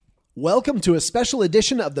Welcome to a special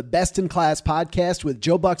edition of the Best in Class podcast with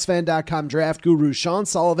JoeBucsFan.com draft guru Sean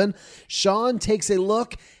Sullivan. Sean takes a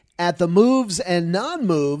look at the moves and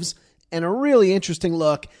non-moves and a really interesting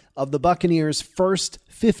look of the Buccaneers' first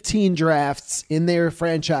 15 drafts in their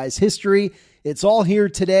franchise history. It's all here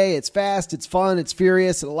today. It's fast, it's fun, it's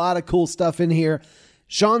furious, and a lot of cool stuff in here.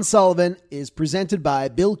 Sean Sullivan is presented by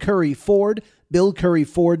Bill Curry Ford,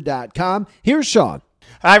 BillCurryFord.com. Here's Sean.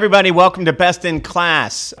 Hi, everybody. Welcome to Best in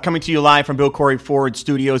Class. Coming to you live from Bill Curry Ford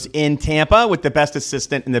Studios in Tampa with the best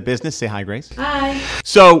assistant in the business. Say hi, Grace. Hi.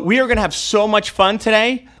 So we are going to have so much fun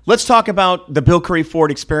today. Let's talk about the Bill Curry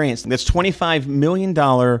Ford experience. This $25 million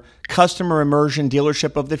customer immersion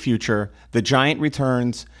dealership of the future, the giant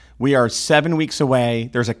returns. We are 7 weeks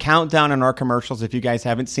away. There's a countdown on our commercials if you guys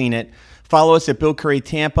haven't seen it. Follow us at Bill Curry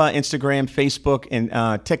Tampa, Instagram, Facebook,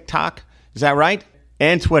 and TikTok. Is that right?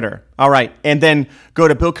 And Twitter. All right. And then go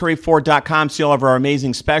to BillCurryFord.com, see all of our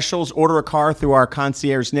amazing specials. Order a car through our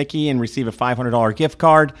concierge, Nikki, and receive a $500 gift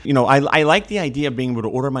card. You know, I like the idea of being able to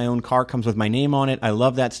order my own car. Comes with my name on it. I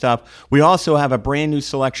love that stuff. We also have a brand new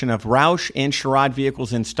selection of Roush and Sherrod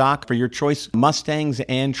vehicles in stock for your choice, Mustangs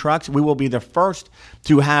and trucks. We will be the first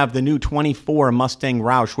to have the new 24 Mustang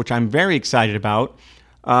Roush, which I'm very excited about.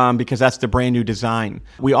 Because that's the brand new design.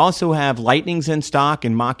 We also have Lightnings in stock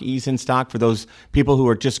and Mach-E's in stock for those people who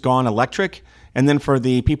are just gone electric. And then for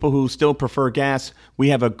the people who still prefer gas, we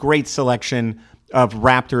have a great selection of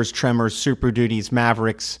Raptors, Tremors, Super Duties,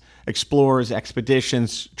 Mavericks, Explorers,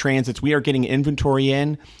 Expeditions, Transits. We are getting inventory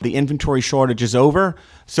in. The inventory shortage is over.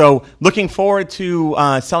 So looking forward to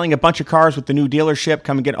selling a bunch of cars with the new dealership.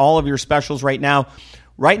 Come and get all of your specials right now.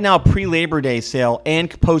 Right now, pre-Labor Day sale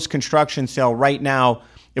and post-construction sale right now.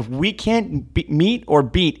 If we can't meet or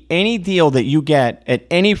beat any deal that you get at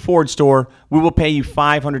any Ford store, we will pay you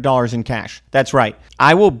 $500 in cash. That's right.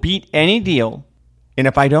 I will beat any deal, and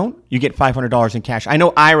if I don't, you get $500 in cash. I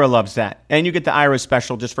know Ira loves that, and you get the Ira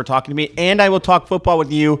special just for talking to me, and I will talk football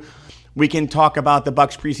with you. We can talk about the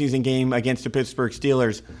Bucs preseason game against the Pittsburgh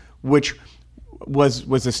Steelers, which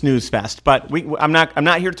was a snooze fest. But I'm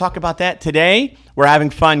not here to talk about that. Today, we're having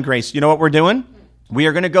fun, Grace. You know what we're doing? We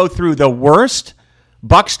are going to go through the worst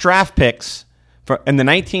Bucs draft picks in the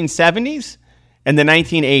 1970s and the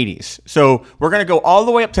 1980s. So we're going to go all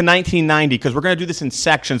the way up to 1990 because we're going to do this in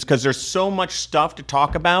sections because there's so much stuff to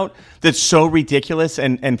talk about that's so ridiculous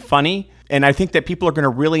and funny. And I think that people are going to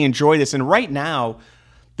really enjoy this. And right now,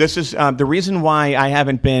 this is the reason why I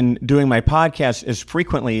haven't been doing my podcast as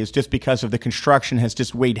frequently is just because of the construction has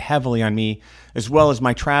just weighed heavily on me, as well as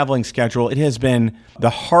my traveling schedule. It has been the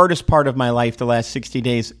hardest part of my life the last 60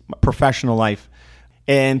 days, professional life.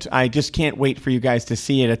 And I just can't wait for you guys to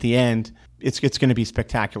see it at the end. It's going to be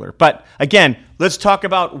spectacular. But again, let's talk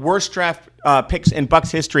about worst draft picks in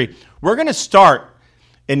Bucs history. We're going to start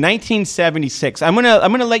in 1976. I'm going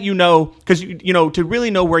to let you know because you know to really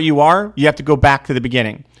know where you are, you have to go back to the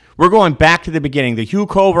beginning. We're going back to the beginning, the Hugh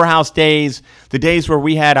Culverhouse days, the days where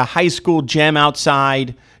we had a high school gym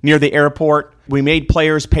outside near the airport. We made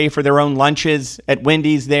players pay for their own lunches at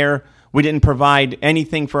Wendy's there. We didn't provide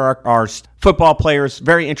anything for our football players.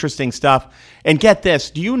 Very interesting stuff. And get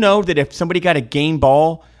this, do you know that if somebody got a game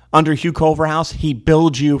ball under Hugh Culverhouse, he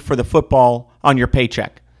billed you for the football on your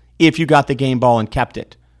paycheck if you got the game ball and kept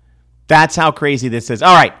it? That's how crazy this is.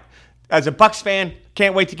 All right, as a Bucs fan,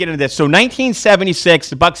 can't wait to get into this. So 1976,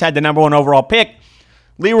 the Bucs had the number one overall pick.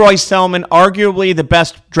 Leroy Selman, arguably the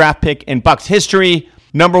best draft pick in Bucs history.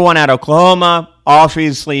 Number one out of Oklahoma,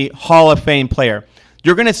 obviously Hall of Fame player.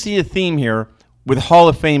 You're going to see a theme here with Hall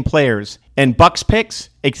of Fame players and Bucs picks,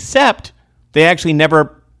 except they actually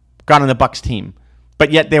never got on the Bucs team,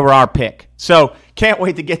 but yet they were our pick. So can't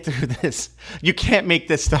wait to get through this. You can't make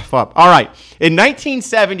this stuff up. All right. In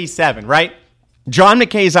 1977, right, John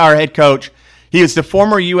McKay's our head coach. He was the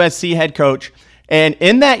former USC head coach. And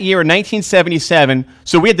in that year, in 1977,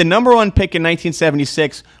 so we had the number one pick in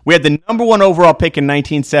 1976. We had the number one overall pick in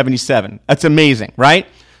 1977. That's amazing, right?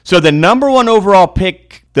 So the number one overall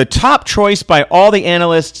pick, the top choice by all the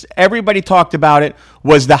analysts, everybody talked about it,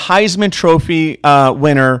 was the Heisman Trophy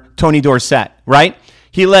winner, Tony Dorsett, right?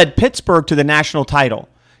 He led Pittsburgh to the national title.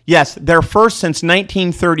 Yes, their first since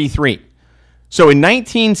 1933. So in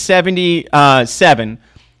 1977,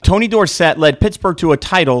 Tony Dorsett led Pittsburgh to a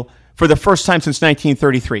title for the first time since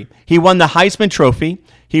 1933. He won the Heisman Trophy.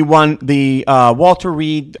 He won the Walter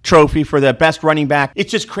Reed Trophy for the best running back. It's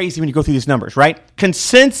just crazy when you go through these numbers, right?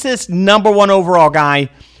 Consensus number one overall guy,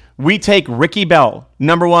 we take Ricky Bell,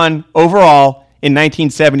 number one overall in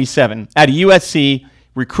 1977 at USC,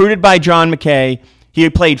 recruited by John McKay. He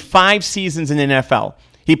had played 5 seasons in the NFL.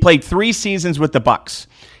 He played 3 seasons with the Bucs.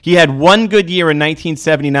 He had one good year in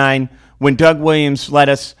 1979 when Doug Williams led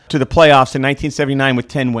us to the playoffs in 1979 with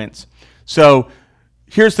 10 wins. So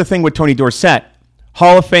here's the thing with Tony Dorsett.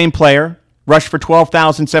 Hall of Fame player, rushed for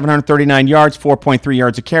 12,739 yards, 4.3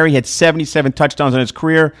 yards a carry. He had 77 touchdowns in his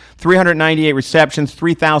career, 398 receptions,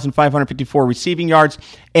 3,554 receiving yards,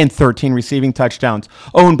 and 13 receiving touchdowns.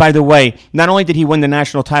 Oh, and by the way, not only did he win the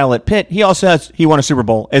national title at Pitt, he won a Super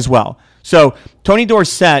Bowl as well. So Tony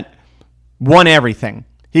Dorsett won everything.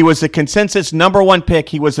 He was the consensus number one pick.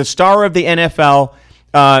 He was the star of the NFL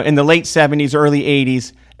in the late 70s, early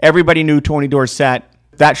 80s. Everybody knew Tony Dorsett.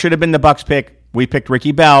 That should have been the Bucs pick. We picked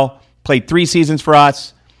Ricky Bell. Played 3 seasons for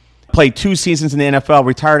us, played 2 seasons in the NFL,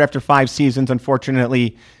 retired after 5 seasons.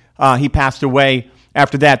 Unfortunately, he passed away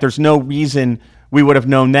after that. There's no reason we would have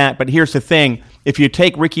known that. But here's the thing. If you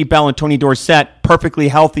take Ricky Bell and Tony Dorsett perfectly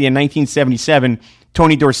healthy in 1977,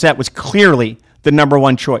 Tony Dorsett was clearly the number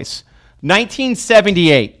one choice.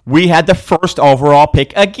 1978, we had the first overall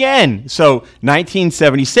pick again. So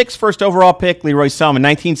 1976, first overall pick, Leroy Selman.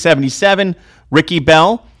 1977, Ricky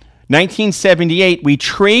Bell. 1978, we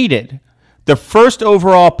traded the first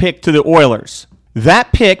overall pick to the Oilers.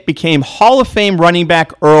 That pick became Hall of Fame running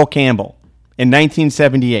back Earl Campbell in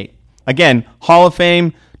 1978. Again, Hall of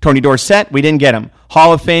Fame, Tony Dorsett, we didn't get him.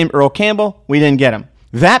 Hall of Fame, Earl Campbell, we didn't get him.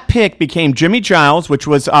 That pick became Jimmy Giles, which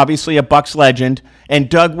was obviously a Bucs legend, and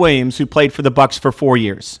Doug Williams, who played for the Bucs for 4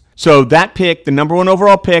 years. So that pick, the number one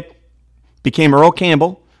overall pick, became Earl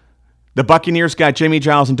Campbell. The Buccaneers got Jimmy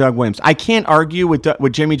Giles and Doug Williams. I can't argue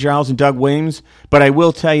with Jimmy Giles and Doug Williams, but I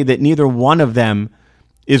will tell you that neither one of them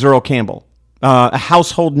is Earl Campbell, a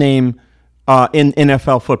household name in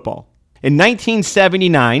NFL football. In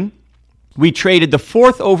 1979, we traded the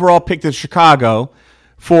 4th overall pick to Chicago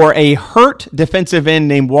for a hurt defensive end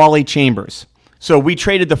named Wally Chambers. So we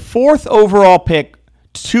traded the 4th overall pick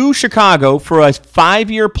to Chicago for a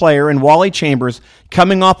 5-year player in Wally Chambers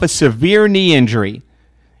coming off a severe knee injury.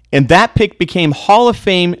 And that pick became Hall of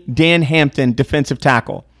Fame Dan Hampton, defensive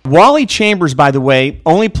tackle. Wally Chambers, by the way,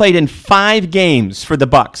 only played in 5 games for the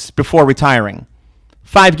Bucs before retiring.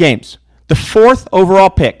 5 games. The 4th overall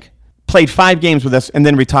pick played 5 games with us and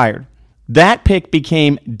then retired. That pick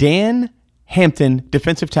became Dan Hampton,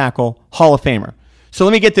 defensive tackle, Hall of Famer. So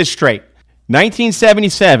let me get this straight.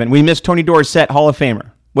 1977, we missed Tony Dorsett, Hall of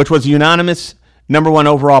Famer, which was a unanimous number 1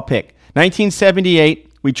 overall pick.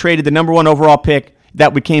 1978, we traded the number 1 overall pick.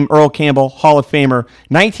 That became Earl Campbell, Hall of Famer.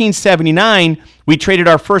 1979, we traded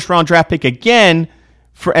our first-round draft pick again,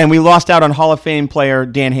 and we lost out on Hall of Fame player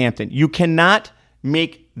Dan Hampton. You cannot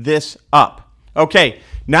make this up. Okay,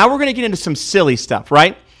 now we're going to get into some silly stuff,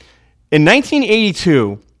 right? In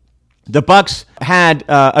 1982, the Bucs had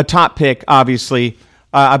a top pick, obviously.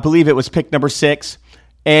 I believe it was pick number 6.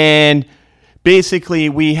 And basically,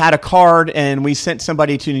 we had a card, and we sent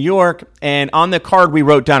somebody to New York. And on the card, we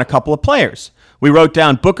wrote down a couple of players. We wrote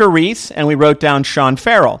down Booker Reese, and we wrote down Sean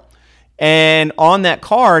Farrell. And on that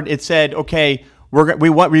card, it said, okay, we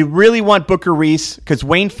really want Booker Reese, because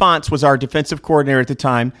Wayne Fonts was our defensive coordinator at the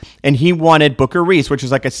time, and he wanted Booker Reese, which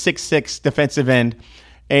is like a 6'6" defensive end,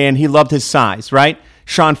 and he loved his size, right?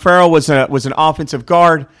 Sean Farrell was an offensive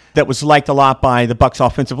guard that was liked a lot by the Bucs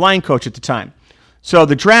offensive line coach at the time. So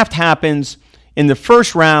the draft happens. In the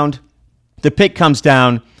first round, the pick comes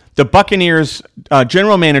down. The Buccaneers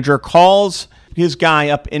general manager calls his guy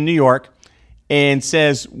up in New York and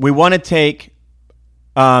says, we want to take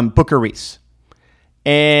Booker Reese.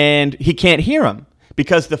 And he can't hear him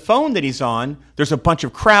because the phone that he's on, there's a bunch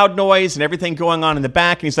of crowd noise and everything going on in the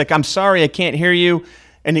back. And he's like, I'm sorry, I can't hear you.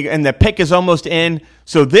 And the pick is almost in.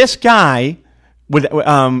 So this guy, with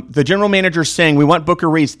the general manager saying, we want Booker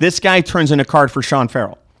Reese, this guy turns in a card for Sean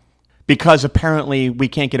Farrell because apparently we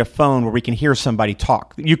can't get a phone where we can hear somebody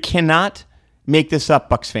talk. You cannot make this up,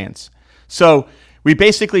 Bucs fans. So we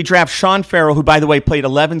basically draft Sean Farrell, who, by the way, played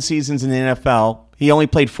 11 seasons in the NFL. He only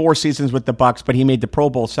played 4 seasons with the Bucs, but he made the Pro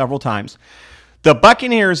Bowl several times. The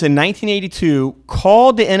Buccaneers in 1982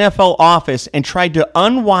 called the NFL office and tried to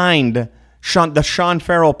unwind the Sean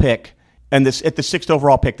Farrell pick at the 6th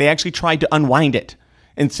overall pick. They actually tried to unwind it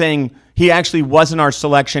and saying, he actually wasn't our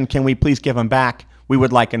selection. Can we please give him back? We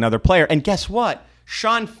would like another player. And guess what?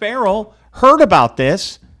 Sean Farrell heard about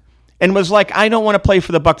this and was like, I don't want to play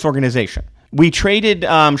for the Bucs organization. We traded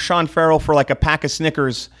Sean Farrell for like a pack of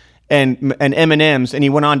Snickers and M&Ms, and he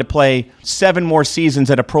went on to play 7 more seasons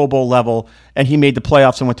at a Pro Bowl level, and he made the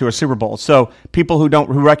playoffs and went to a Super Bowl. So people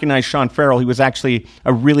who recognize Sean Farrell, he was actually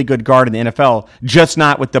a really good guard in the NFL, just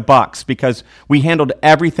not with the Bucs, because we handled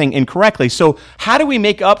everything incorrectly. So how do we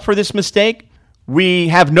make up for this mistake? We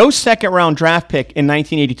have no second-round draft pick in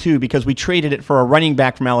 1982 because we traded it for a running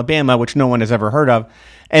back from Alabama, which no one has ever heard of.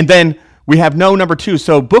 And then we have no number 2.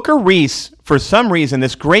 So Booker Reese, for some reason,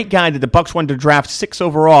 this great guy that the Bucs wanted to draft 6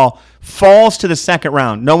 overall, falls to the second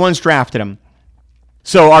round. No one's drafted him.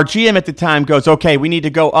 So our GM at the time goes, okay, we need to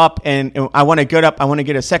go up, and I want to get up. I want to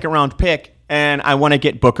get a second-round pick, and I want to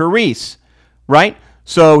get Booker Reese, right?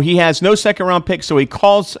 So he has no second-round pick, so he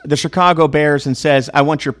calls the Chicago Bears and says, I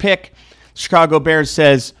want your pick. Chicago Bears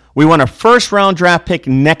says, we want a first-round draft pick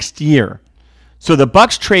next year. So the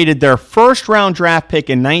Bucs traded their first-round draft pick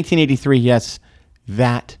in 1983. Yes,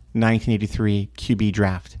 that 1983 QB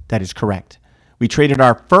draft. That is correct. We traded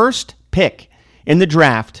our first pick in the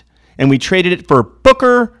draft, and we traded it for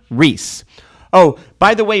Booker Reese. Oh,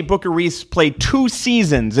 by the way, Booker Reese played 2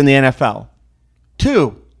 seasons in the NFL.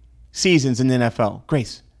 2 seasons in the NFL.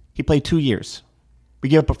 Grace, he played 2 years. We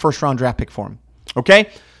gave up a first-round draft pick for him. Okay?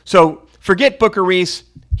 So forget Booker Reese.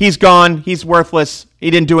 He's gone. He's worthless. He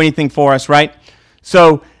didn't do anything for us, right?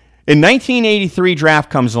 So in 1983 draft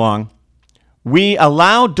comes along. We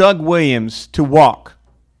allow Doug Williams to walk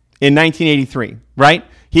in 1983, right?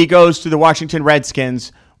 He goes to the Washington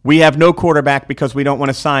Redskins. We have no quarterback because we don't want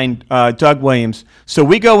to sign Doug Williams. So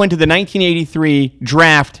we go into the 1983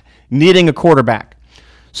 draft needing a quarterback.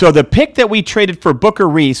 So the pick that we traded for Booker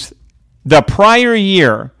Reese the prior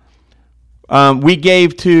year, we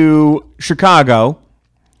gave to Chicago,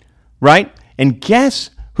 right? And guess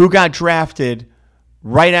who got drafted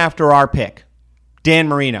right after our pick? Dan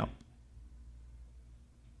Marino.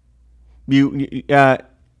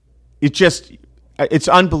 It's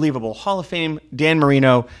unbelievable. Hall of Fame, Dan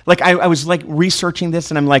Marino. Like I was like researching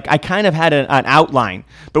this, and I'm like, I kind of had an outline.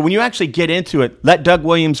 But when you actually get into it, let Doug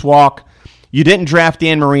Williams walk. You didn't draft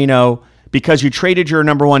Dan Marino because you traded your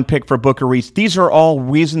number 1 pick for Booker Reese. These are all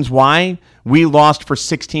reasons why we lost for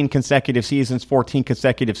 16 consecutive seasons, 14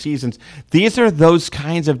 consecutive seasons. These are those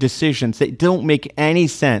kinds of decisions that don't make any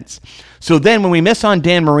sense. So then when we miss on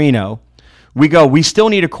Dan Marino, we still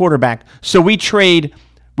need a quarterback. So we trade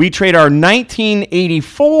our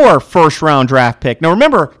 1984 first-round draft pick. Now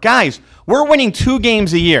remember, guys, we're winning 2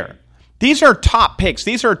 games a year. These are top picks.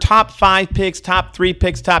 These are top 5 picks, top 3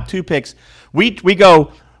 picks, top 2 picks.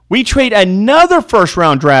 We trade another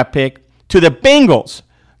first-round draft pick to the Bengals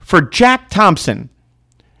for Jack Thompson.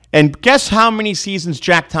 And guess how many seasons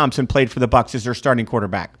Jack Thompson played for the Bucs as their starting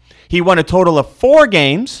quarterback? He won a total of 4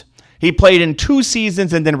 games. He played in 2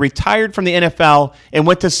 seasons and then retired from the NFL and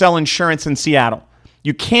went to sell insurance in Seattle.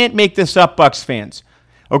 You can't make this up, Bucs fans.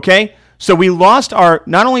 Okay? So we lost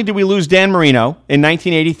not only did we lose Dan Marino in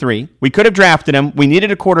 1983, we could have drafted him. We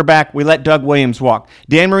needed a quarterback. We let Doug Williams walk.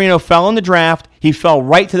 Dan Marino fell in the draft. He fell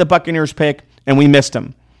right to the Buccaneers pick, and we missed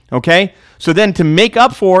him. Okay? So then to make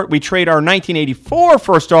up for it, we trade our 1984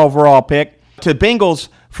 first overall pick to Bengals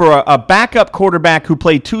for a backup quarterback who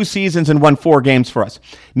played 2 seasons and won 4 games for us.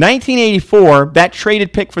 1984, that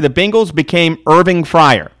traded pick for the Bengals became Irving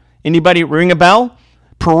Fryer. Anybody ring a bell?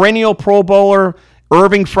 Perennial Pro Bowler.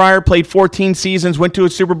 Irving Fryer played 14 seasons, went to a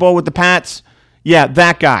Super Bowl with the Pats. Yeah,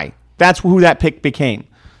 that guy. That's who that pick became.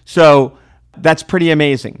 So that's pretty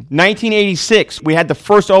amazing. 1986, we had the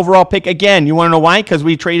first overall pick again. You want to know why? Because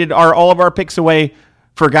we traded all of our picks away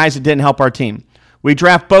for guys that didn't help our team. We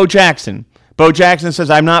draft Bo Jackson. Bo Jackson says,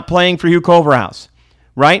 I'm not playing for Hugh Culverhouse,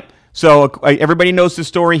 right? So everybody knows the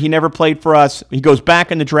story. He never played for us. He goes back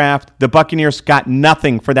in the draft. The Buccaneers got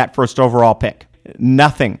nothing for that first overall pick.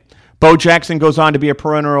 Nothing. Bo Jackson goes on to be a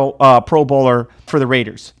perennial Pro Bowler for the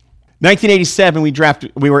Raiders. 1987,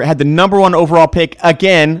 we had the number 1 overall pick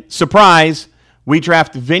again. Surprise! We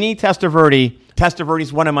draft Vinny Testaverde.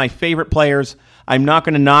 Testaverde's one of my favorite players. I'm not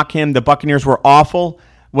going to knock him. The Buccaneers were awful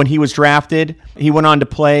when he was drafted. He went on to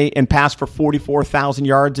play and pass for 44,000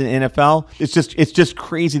 yards in the NFL. It's just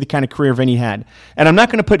crazy the kind of career Vinny had. And I'm not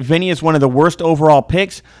going to put Vinny as one of the worst overall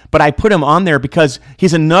picks, but I put him on there because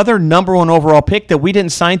he's another number 1 overall pick that we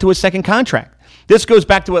didn't sign to a second contract. This goes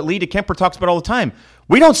back to what Lee DeKemper talks about all the time.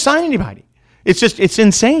 We don't sign anybody. It's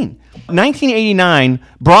insane. 1989,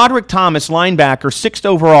 Broderick Thomas, linebacker, 6th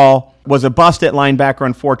overall, was a bust at linebacker,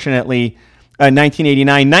 unfortunately.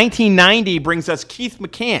 1989. 1990 brings us Keith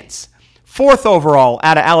McCants, 4th overall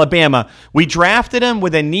out of Alabama. We drafted him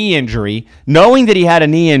with a knee injury, knowing that he had a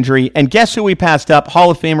knee injury, and guess who we passed up?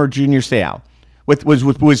 Hall of Famer Junior Seau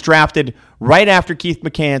was drafted right after Keith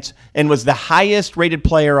McCants and was the highest rated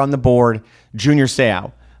player on the board, Junior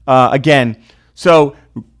Seau. Again, so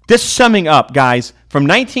this summing up, guys, from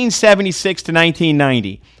 1976 to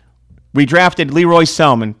 1990, we drafted Leroy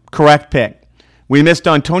Selman, correct pick. We missed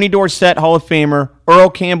on Tony Dorsett, Hall of Famer, Earl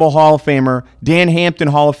Campbell, Hall of Famer, Dan Hampton,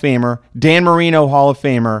 Hall of Famer, Dan Marino, Hall of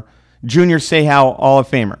Famer, Junior Seau, Hall of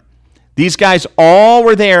Famer. These guys all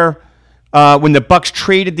were there when the Bucs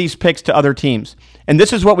traded these picks to other teams. And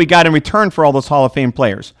this is what we got in return for all those Hall of Fame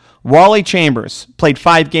players. Wally Chambers played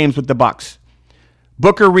 5 games with the Bucs.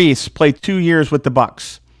 Booker Reese played 2 years with the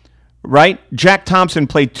Bucs. Right? Jack Thompson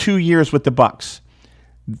played 2 years with the Bucs.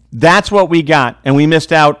 That's what we got, and we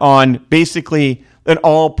missed out on basically an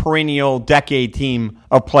all-perennial decade team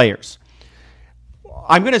of players.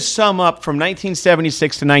 I'm going to sum up from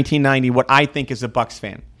 1976 to 1990 what I think is a Bucs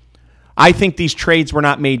fan. I think these trades were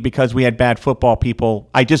not made because we had bad football people.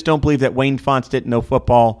 I just don't believe that Wayne Fontes didn't know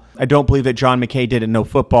football. I don't believe that John McKay didn't know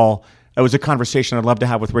football. It was a conversation I'd love to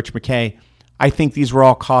have with Rich McKay. I think these were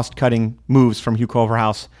all cost-cutting moves from Hugh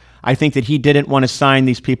Culverhouse. I think that he didn't want to sign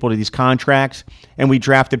these people to these contracts, and we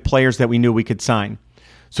drafted players that we knew we could sign.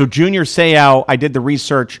 So Junior Seau, I did the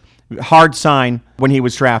research, hard sign when he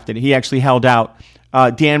was drafted. He actually held out.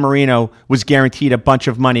 Dan Marino was guaranteed a bunch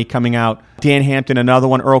of money coming out. Dan Hampton, another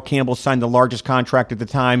one. Earl Campbell signed the largest contract at the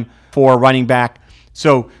time for running back.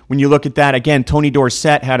 So when you look at that, again, Tony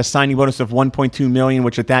Dorsett had a signing bonus of $1.2 million,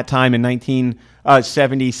 which at that time in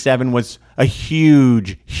 1977 was a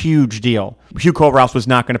huge, huge deal. Hugh Culverhouse was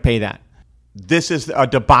not going to pay that. This is a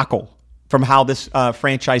debacle from how this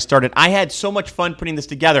franchise started. I had so much fun putting this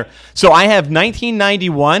together. So I have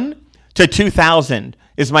 1991 to 2000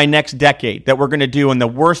 is my next decade that we're going to do in the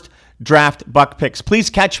worst draft Buck picks. Please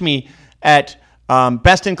catch me at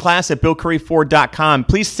bestinclass@BillCurryFord.com.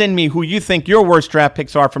 Please send me who you think your worst draft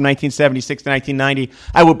picks are from 1976 to 1990.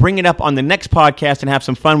 I will bring it up on the next podcast and have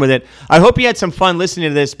some fun with it. I hope you had some fun listening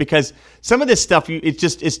to this because some of this stuff,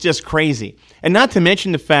 it's just crazy. And not to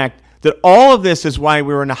mention the fact that all of this is why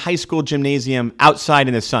we were in a high school gymnasium outside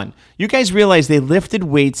in the sun. You guys realize they lifted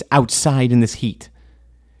weights outside in this heat.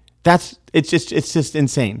 It's just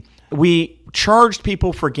insane. We charged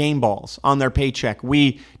people for game balls on their paycheck.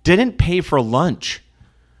 We didn't pay for lunch.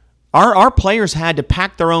 Our players had to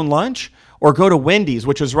pack their own lunch or go to Wendy's,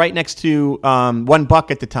 which was right next to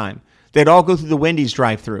 $1 at the time. They'd all go through the Wendy's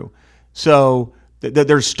drive-through. So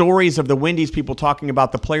there's stories of the Wendy's people talking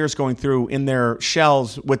about the players going through in their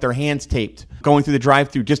shells with their hands taped, going through the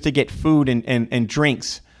drive-through just to get food and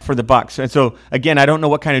drinks for the Bucs. And so, again, I don't know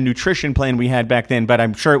what kind of nutrition plan we had back then, but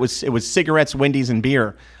I'm sure it was cigarettes, Wendy's, and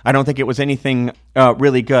beer. I don't think it was anything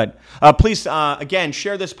really good. Please, again,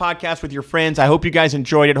 share this podcast with your friends. I hope you guys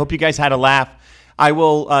enjoyed it. Hope you guys had a laugh. I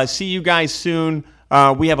will see you guys soon.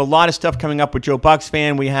 We have a lot of stuff coming up with Joe Bucs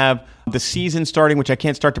Fan. We have the season starting, which I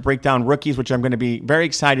can't start to break down rookies, which I'm going to be very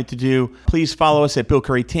excited to do. Please follow us at Bill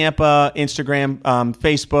Curry Tampa, Instagram,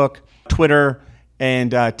 Facebook, Twitter, and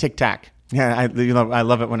TikTok. Yeah, I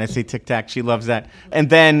love it when I say TikTok. She loves that. And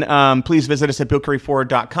then please visit us at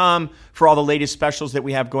BillCurryForward.com for all the latest specials that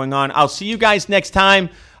we have going on. I'll see you guys next time.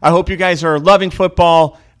 I hope you guys are loving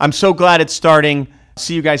football. I'm so glad it's starting.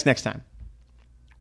 See you guys next time.